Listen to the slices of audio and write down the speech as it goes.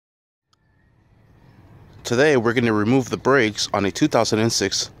Today we're going to remove the brakes on a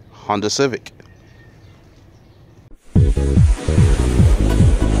 2006 Honda Civic.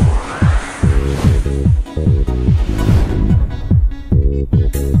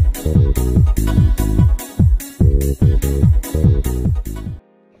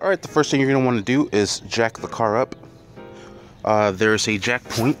 Alright, the first thing you're going to want to do is jack the car up. There's a jack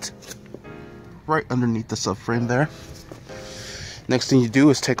point right underneath the subframe there. Next thing you do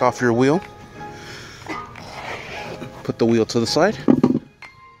is take off your wheel. Put the wheel to the side.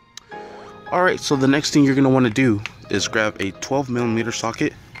 Alright, so the next thing you're going to want to do is grab a 12mm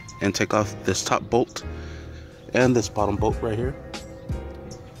socket and take off this top bolt and this bottom bolt right here.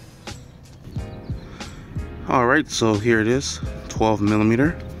 Alright, so here it is,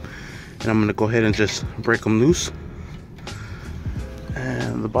 12mm. And I'm going to go ahead and just break them loose.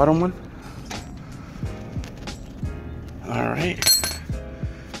 And the bottom one. Alright.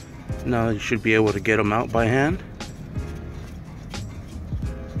 Now you should be able to get them out by hand.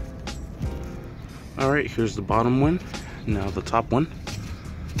 Alright, here's the bottom one. Now the top one.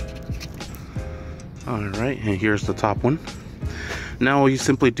 Alright, and here's the top one. Now all you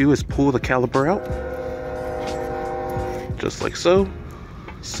simply do is pull the caliper out. Just like so.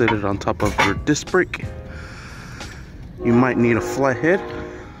 Sit it on top of your disc brake. You might need a flathead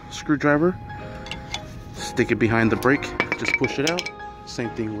screwdriver. Stick it behind the brake. Just push it out.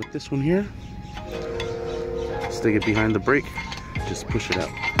 Same thing with this one here. Stick it behind the brake. Just push it out.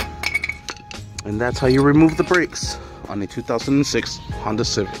 And that's how you remove the brakes on a 2006 Honda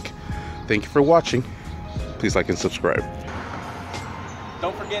Civic. Thank you for watching. Please like and subscribe.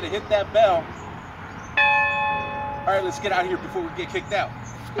 Don't forget to hit that bell. All right, let's get out of here before we get kicked out.